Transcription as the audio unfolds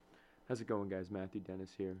How's it going, guys? Matthew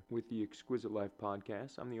Dennis here with the Exquisite Life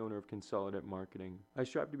podcast. I'm the owner of Consolidate Marketing. I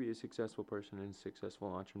strive to be a successful person and a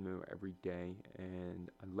successful entrepreneur every day,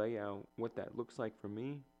 and I lay out what that looks like for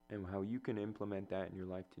me and how you can implement that in your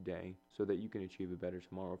life today so that you can achieve a better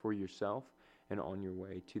tomorrow for yourself and on your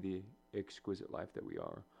way to the exquisite life that we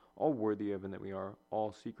are, all worthy of and that we are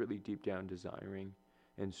all secretly deep down desiring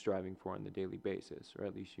and striving for on the daily basis, or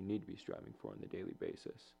at least you need to be striving for on the daily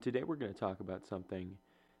basis. Today we're going to talk about something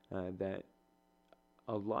that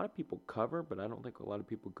a lot of people cover, but I don't think a lot of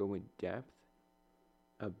people go in depth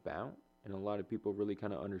about, and a lot of people really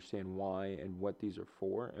kind of understand why and what these are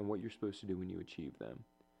for and what you're supposed to do when you achieve them.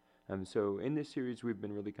 So in this series, we've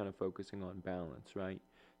been really kind of focusing on balance, right?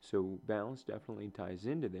 So balance definitely ties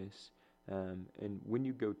into this, and when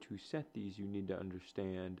you go to set these, you need to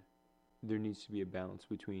understand there needs to be a balance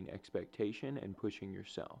between expectation and pushing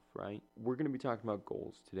yourself, right? We're going to be talking about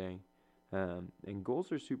goals today. And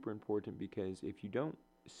goals are super important because if you don't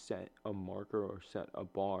set a marker or set a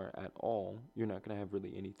bar at all, you're not going to have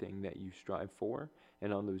really anything that you strive for.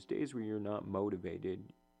 And on those days where you're not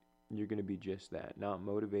motivated, you're going to be just that, not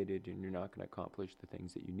motivated, and you're not going to accomplish the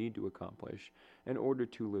things that you need to accomplish in order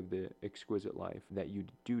to live the exquisite life that you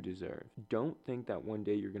do deserve. Don't think that one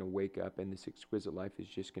day you're going to wake up and this exquisite life is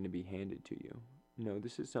just going to be handed to you. No,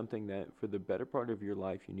 this is something that for the better part of your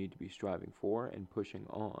life you need to be striving for and pushing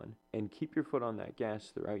on, and keep your foot on that gas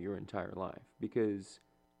throughout your entire life, because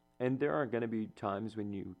and there are going to be times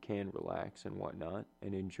when you can relax and whatnot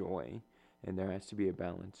and enjoy, and there has to be a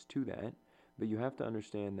balance to that, but you have to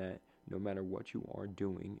understand that no matter what you are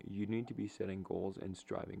doing, you need to be setting goals and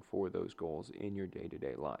striving for those goals in your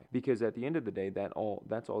day-to-day life, because at the end of the day, that's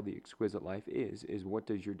all the exquisite life is what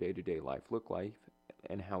does your day-to-day life look like,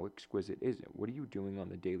 and how exquisite is it? What are you doing on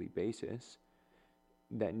the daily basis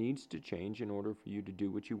that needs to change in order for you to do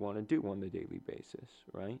what you want to do on the daily basis,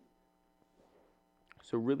 right?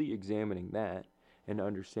 So really examining that and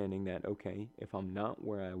understanding that, okay, if I'm not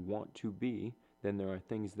where I want to be, then there are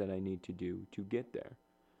things that I need to do to get there.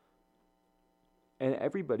 And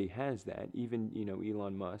everybody has that, even,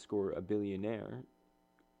 Elon Musk or a billionaire,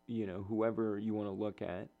 whoever you want to look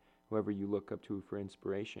at, whoever you look up to for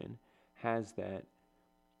inspiration, has that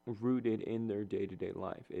rooted in their day-to-day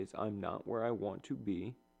life is I'm not where I want to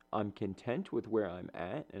be. I'm content with where I'm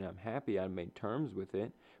at, and I'm happy I made terms with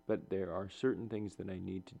it, but there are certain things that I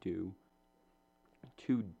need to do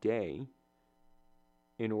today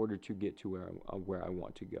in order to get to where I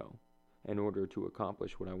want to go, in order to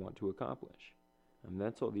accomplish what I want to accomplish. And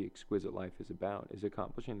that's all the exquisite life is about, is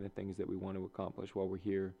accomplishing the things that we want to accomplish while we're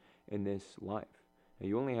here in this life. Now,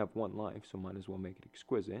 you only have one life, so might as well make it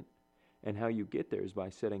exquisite. And how you get there is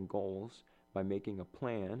by setting goals, by making a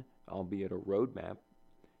plan, albeit a roadmap,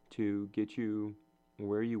 to get you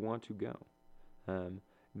where you want to go.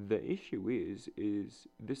 The issue is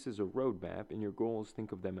this is a roadmap, and your goals,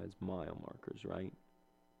 think of them as mile markers, right?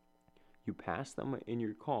 You pass them in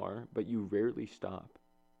your car, but you rarely stop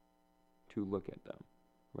to look at them,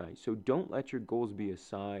 right? So don't let your goals be a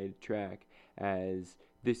side track as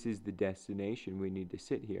this is the destination, we need to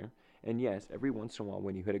sit here. And yes, every once in a while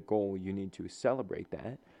when you hit a goal, you need to celebrate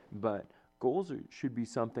that. But goals should be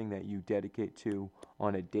something that you dedicate to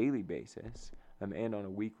on a daily basis, and on a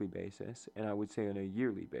weekly basis, and I would say on a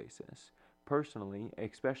yearly basis. Personally,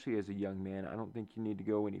 especially as a young man, I don't think you need to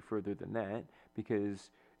go any further than that, because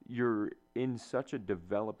you're in such a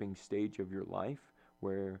developing stage of your life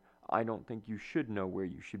where I don't think you should know where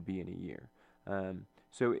you should be in a year. And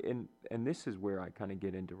this is where I kind of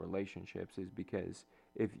get into relationships, is because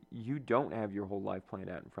if you don't have your whole life planned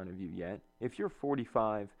out in front of you yet, if you're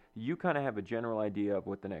 45, you kind of have a general idea of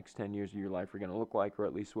what the next 10 years of your life are going to look like, or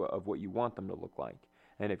at least of what you want them to look like.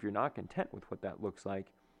 And if you're not content with what that looks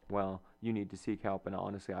like, well, you need to seek help. And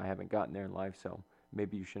honestly, I haven't gotten there in life, so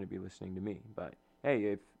maybe you shouldn't be listening to me. But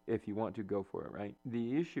hey, if you want to, go for it, right?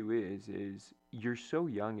 The issue is you're so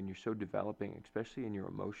young and you're so developing, especially in your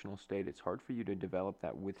emotional state. It's hard for you to develop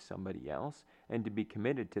that with somebody else and to be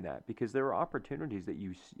committed to that, because there are opportunities that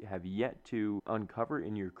you have yet to uncover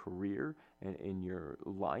in your career and in your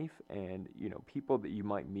life, and people that you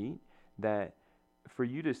might meet, that for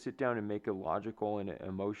you to sit down and make a logical and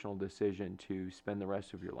emotional decision to spend the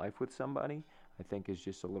rest of your life with somebody, I think is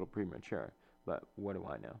just a little premature. But what do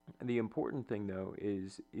I know? The important thing, though,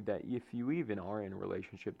 is that if you even are in a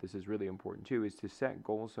relationship, this is really important too, is to set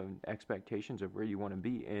goals and expectations of where you want to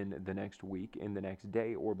be in the next week, in the next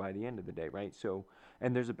day, or by the end of the day, right? So,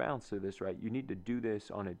 and there's a balance to this, right? You need to do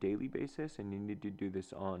this on a daily basis, and you need to do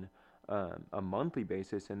this on a monthly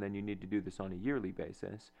basis, and then you need to do this on a yearly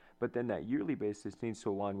basis. But then that yearly basis needs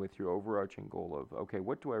to align with your overarching goal of, okay,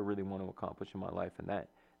 what do I really want to accomplish in my life? And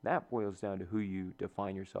that boils down to who you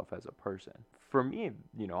define yourself as a person. For me,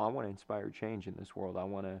 I want to inspire change in this world. I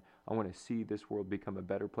want to see this world become a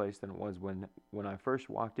better place than it was when I first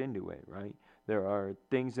walked into it, right? There are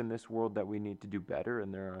things in this world that we need to do better,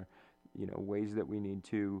 and there are, ways that we need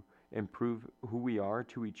to improve who we are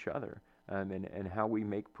to each other, and how we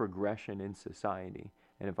make progression in society.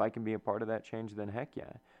 And if I can be a part of that change, then heck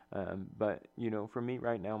yeah. But, for me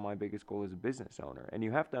right now, my biggest goal as a business owner, and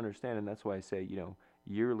you have to understand, and that's why I say,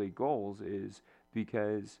 yearly goals, is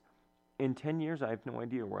because in 10 years, I have no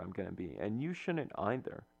idea where I'm going to be, and you shouldn't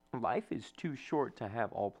either. Life is too short to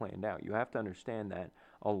have all planned out. You have to understand that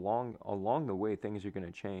along the way, things are going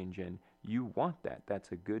to change, and you want that.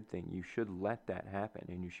 That's a good thing. You should let that happen,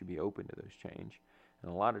 and you should be open to those change.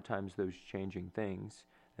 And a lot of times, those changing things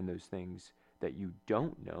and those things that you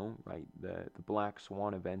don't know, right, the black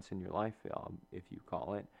swan events in your life, if you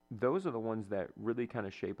call it, those are the ones that really kind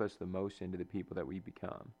of shape us the most into the people that we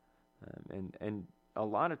become. And a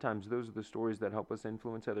lot of times, those are the stories that help us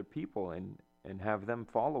influence other people and have them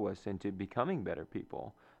follow us into becoming better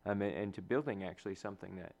people, and to building actually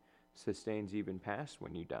something that sustains even past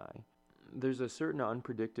when you die. There's a certain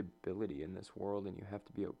unpredictability in this world, and you have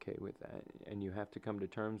to be okay with that. And you have to come to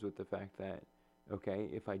terms with the fact that, okay,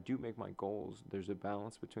 if I do make my goals, there's a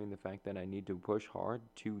balance between the fact that I need to push hard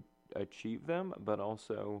to achieve them, but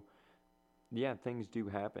also, yeah, things do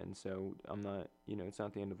happen. So I'm not, it's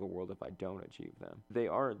not the end of the world if I don't achieve them.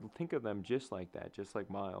 Think of them just like that, just like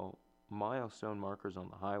milestone markers on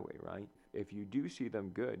the highway, right? If you do see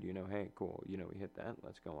them good, hey, cool, we hit that,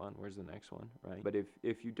 let's go on, where's the next one, right? But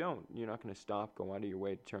if you don't, you're not going to stop, go out of your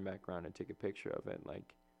way to turn back around and take a picture of it.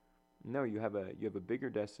 Like, no, you have a bigger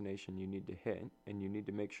destination you need to hit, and you need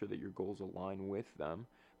to make sure that your goals align with them.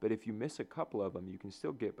 But if you miss a couple of them, you can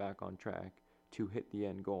still get back on track to hit the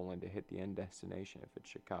end goal and to hit the end destination, if it's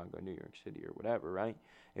Chicago, New York City, or whatever, right?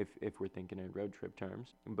 If we're thinking in road trip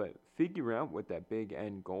terms. But figure out what that big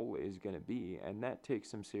end goal is going to be, and that takes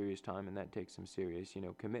some serious time, and that takes some serious,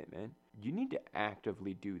 commitment. You need to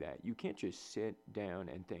actively do that. You can't just sit down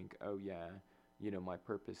and think, oh yeah, my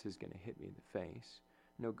purpose is going to hit me in the face.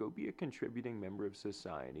 No, go be a contributing member of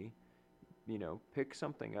society. Pick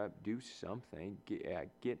something up, do something,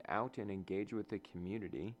 get out and engage with the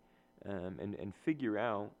community, and figure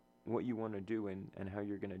out what you want to do and how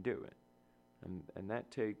you're going to do it. And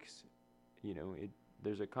that takes,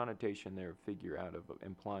 there's a connotation there of figure out, of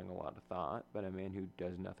implying a lot of thought, but a man who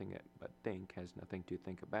does nothing but think has nothing to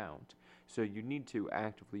think about. So you need to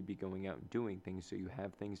actively be going out and doing things so you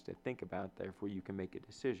have things to think about, therefore you can make a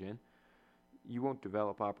decision. You won't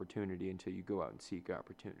develop opportunity until you go out and seek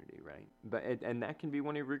opportunity, right? And that can be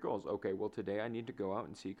one of your goals. Okay, well, today I need to go out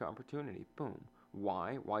and seek opportunity. Boom.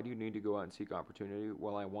 Why? Why do you need to go out and seek opportunity?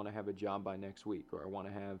 Well, I want to have a job by next week, or I want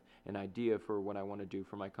to have an idea for what I want to do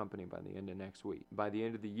for my company by the end of next week. By the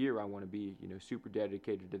end of the year, I want to be, super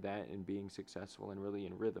dedicated to that and being successful and really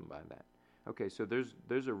in rhythm by that. Okay, so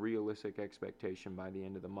there's a realistic expectation by the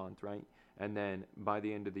end of the month, right? And then by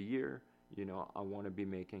the end of the year, I want to be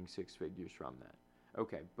making 6 figures from that.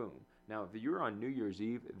 Okay, boom. Now, if you're on New Year's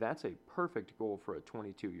Eve, that's a perfect goal for a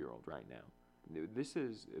 22-year-old right now. This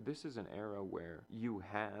is an era where you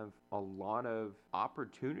have a lot of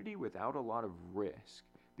opportunity without a lot of risk,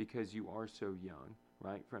 because you are so young,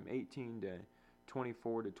 right? From 18 to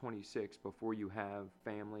 24 to 26, before you have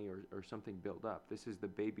family or something built up. This is the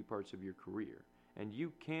baby parts of your career. And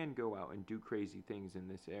you can go out and do crazy things in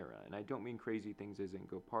this era. And I don't mean crazy things as in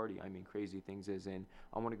go party. I mean crazy things as in,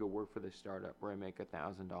 I want to go work for this startup where I make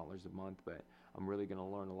 $1,000 a month, but I'm really going to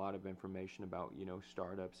learn a lot of information about,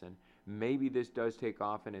 startups. And maybe this does take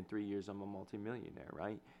off, and in 3 years I'm a multimillionaire,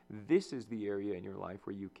 right? This is the area in your life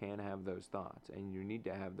where you can have those thoughts, and you need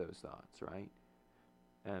to have those thoughts, right?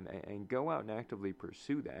 And go out and actively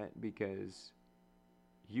pursue that, because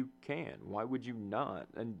you can. Why would you not?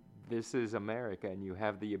 And this is America, and you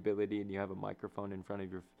have the ability, and you have a microphone in front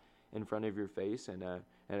of your face, and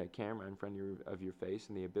a camera in front of your face,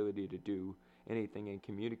 and the ability to do anything and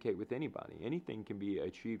communicate with anybody. Anything can be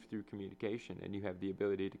achieved through communication, and you have the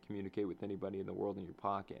ability to communicate with anybody in the world in your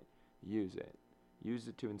pocket. Use it. Use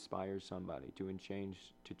it to inspire somebody, to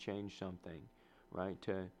change something, right?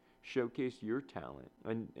 To showcase your talent.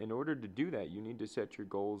 And in order to do that, you need to set your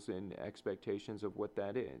goals and expectations of what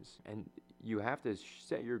that is. And you have to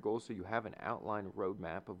set your goals so you have an outline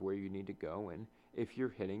roadmap of where you need to go. And if you're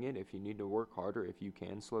hitting it, if you need to work harder, if you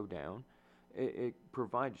can slow down, it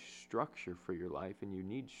provides structure for your life, and you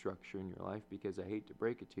need structure in your life because I hate to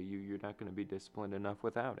break it to you, you're not going to be disciplined enough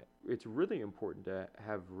without it. It's really important to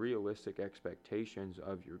have realistic expectations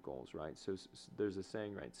of your goals, right? So there's a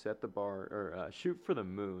saying, right? Set the bar, or shoot for the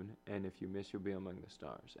moon, and if you miss, you'll be among the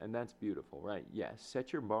stars. And that's beautiful, right? Yes,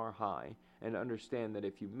 set your bar high and understand that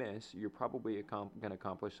if you miss, you're probably going to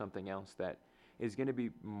accomplish something else that is going to be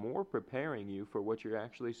more preparing you for what you're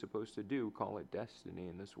actually supposed to do, call it destiny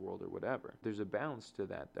in this world or whatever. There's a balance to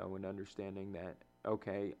that, though, in understanding that,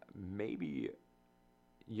 okay, maybe,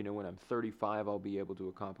 when I'm 35, I'll be able to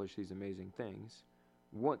accomplish these amazing things.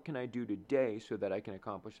 What can I do today so that I can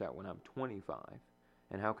accomplish that when I'm 25?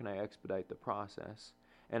 And how can I expedite the process?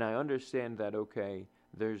 And I understand that, okay,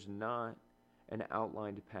 there's not an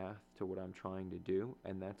outlined path to what I'm trying to do,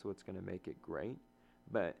 and that's what's going to make it great.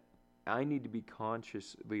 But I need to be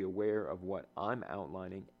consciously aware of what I'm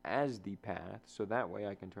outlining as the path, so that way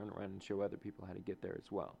I can turn around and show other people how to get there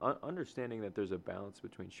as well. Understanding that there's a balance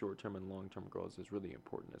between short-term and long-term goals is really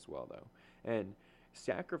important as well, though. And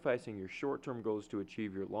sacrificing your short-term goals to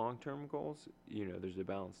achieve your long-term goals, there's a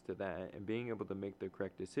balance to that. And being able to make the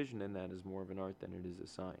correct decision in that is more of an art than it is a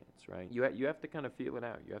science, right? You have to kind of feel it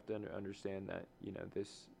out. You have to understand that,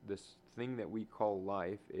 this thing that we call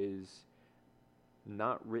life is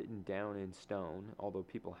not written down in stone, although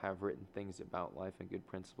people have written things about life and good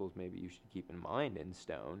principles maybe you should keep in mind in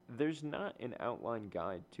stone. There's not an outline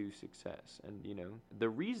guide to success. And, the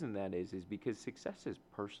reason that is because success is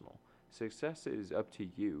personal. Success is up to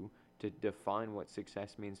you to define what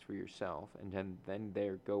success means for yourself, and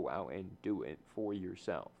then go out and do it for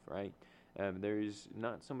yourself, right? There's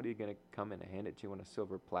not somebody going to come in and hand it to you on a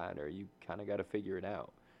silver platter. You kind of got to figure it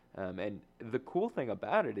out. And the cool thing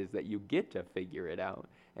about it is that you get to figure it out,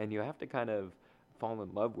 and you have to kind of fall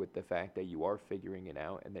in love with the fact that you are figuring it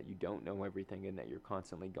out and that you don't know everything and that you're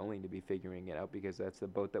constantly going to be figuring it out, because that's the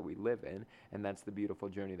boat that we live in, and that's the beautiful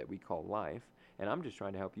journey that we call life. And I'm just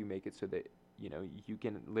trying to help you make it so that you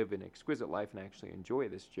can live an exquisite life and actually enjoy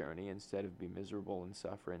this journey instead of be miserable and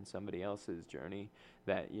suffer in somebody else's journey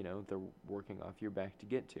that, they're working off your back to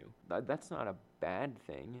get to. That's not a bad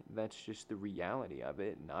thing. That's just the reality of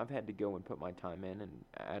it. And I've had to go and put my time in and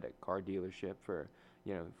at a car dealership for,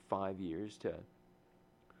 5 years to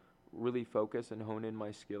really focus and hone in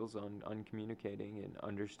my skills on communicating and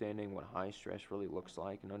understanding what high stress really looks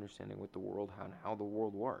like and understanding what the world, how the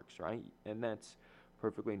world works, right? And that's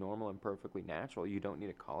perfectly normal and perfectly natural. You don't need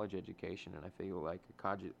a college education, and I feel like a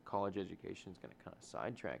college education is going to kind of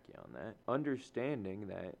sidetrack you on that. Understanding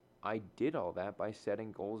that I did all that by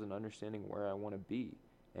setting goals and understanding where I want to be.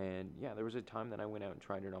 And yeah, there was a time that I went out and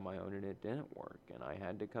tried it on my own and it didn't work, and I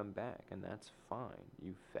had to come back, and that's fine.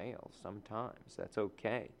 You fail sometimes. That's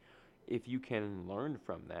okay. If you can learn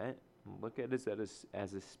from that, look at it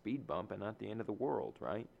as a speed bump and not the end of the world,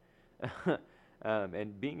 right?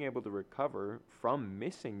 And being able to recover from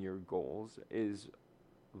missing your goals is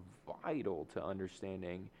vital to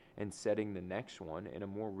understanding and setting the next one in a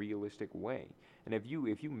more realistic way. And if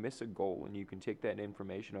you miss a goal and you can take that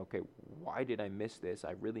information, okay, why did I miss this?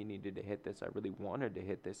 I really needed to hit this. I really wanted to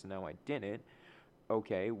hit this, and now I didn't.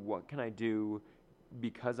 Okay, what can I do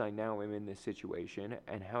because I now am in this situation,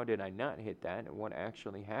 and how did I not hit that, and what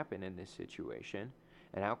actually happened in this situation,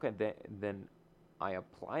 and how can then I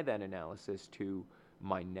apply that analysis to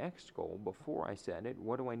my next goal before I set it?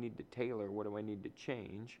 What do I need to tailor? What do I need to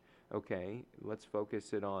change? Okay, let's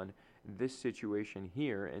focus it on this situation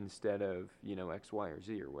here instead of, X, Y, or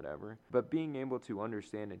Z or whatever. But being able to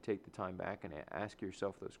understand and take the time back and ask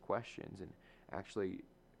yourself those questions and actually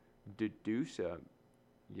deduce a,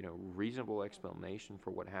 reasonable explanation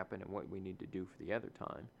for what happened and what we need to do for the other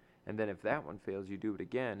time. And then if that one fails, you do it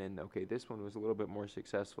again. And okay, this one was a little bit more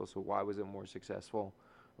successful, so why was it more successful,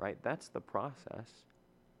 right? That's the process.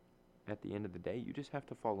 At the end of the day, you just have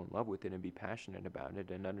to fall in love with it and be passionate about it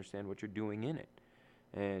and understand what you're doing in it.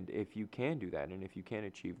 And if you can do that, and if you can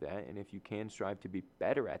achieve that, and if you can strive to be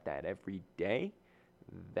better at that every day,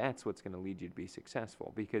 that's what's going to lead you to be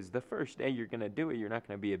successful. Because the first day you're going to do it, you're not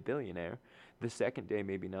going to be a billionaire. The second day,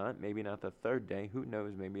 maybe not the third day. Who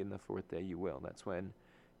knows? Maybe in the fourth day you will. That's when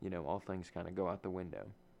all things kind of go out the window.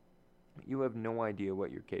 You have no idea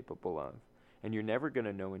what you're capable of, and you're never going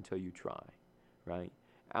to know until you try, right?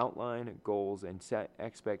 Outline goals and set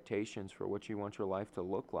expectations for what you want your life to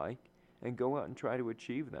look like, and go out and try to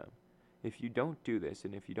achieve them. If you don't do this,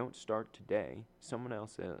 and if you don't start today, someone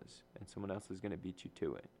else is, and someone else is going to beat you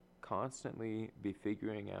to it. Constantly be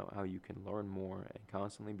figuring out how you can learn more and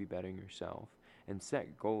constantly be bettering yourself, and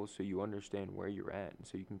set goals so you understand where you're at and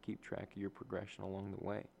so you can keep track of your progression along the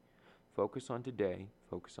way. Focus on today,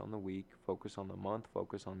 focus on the week, focus on the month,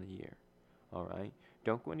 focus on the year. All right?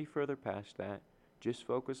 Don't go any further past that. Just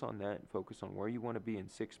focus on that. Focus on where you want to be in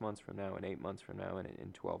 6 months from now, and 8 months from now, and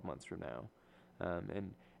in 12 months from now.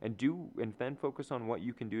 And then focus on what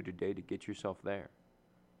you can do today to get yourself there.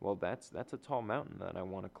 Well, that's a tall mountain that I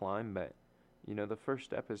want to climb, but the first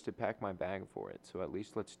step is to pack my bag for it. So at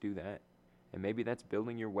least let's do that. And maybe that's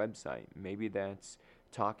building your website. Maybe that's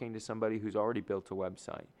talking to somebody who's already built a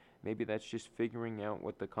website. Maybe that's just figuring out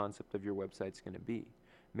what the concept of your website's going to be.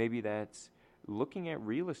 Maybe that's looking at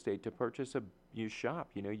real estate to purchase your shop.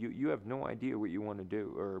 You have no idea what you want to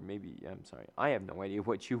do, or maybe, I'm sorry, I have no idea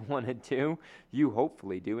what you want to do. You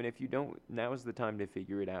hopefully do, and if you don't, now is the time to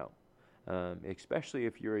figure it out. Especially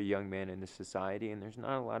if you're a young man in this society, and there's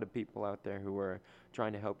not a lot of people out there who are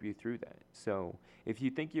trying to help you through that. So if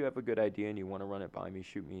you think you have a good idea and you want to run it by me,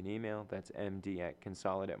 shoot me an email. That's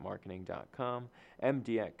md@consolidatemarketing.com,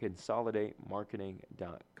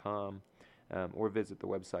 md@consolidatemarketing.com. Or visit the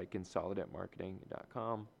website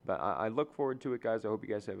consolidatemarketing.com. But I look forward to it, guys. I hope you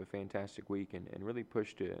guys have a fantastic week and really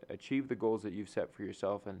push to achieve the goals that you've set for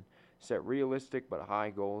yourself, and set realistic but high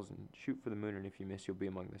goals, and shoot for the moon. And if you miss, you'll be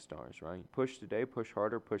among the stars, right? Push today, push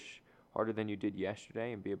harder than you did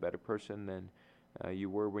yesterday, and be a better person than you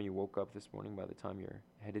were when you woke up this morning by the time your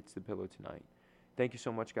head hits the pillow tonight. Thank you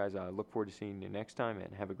so much, guys. I look forward to seeing you next time,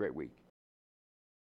 and have a great week.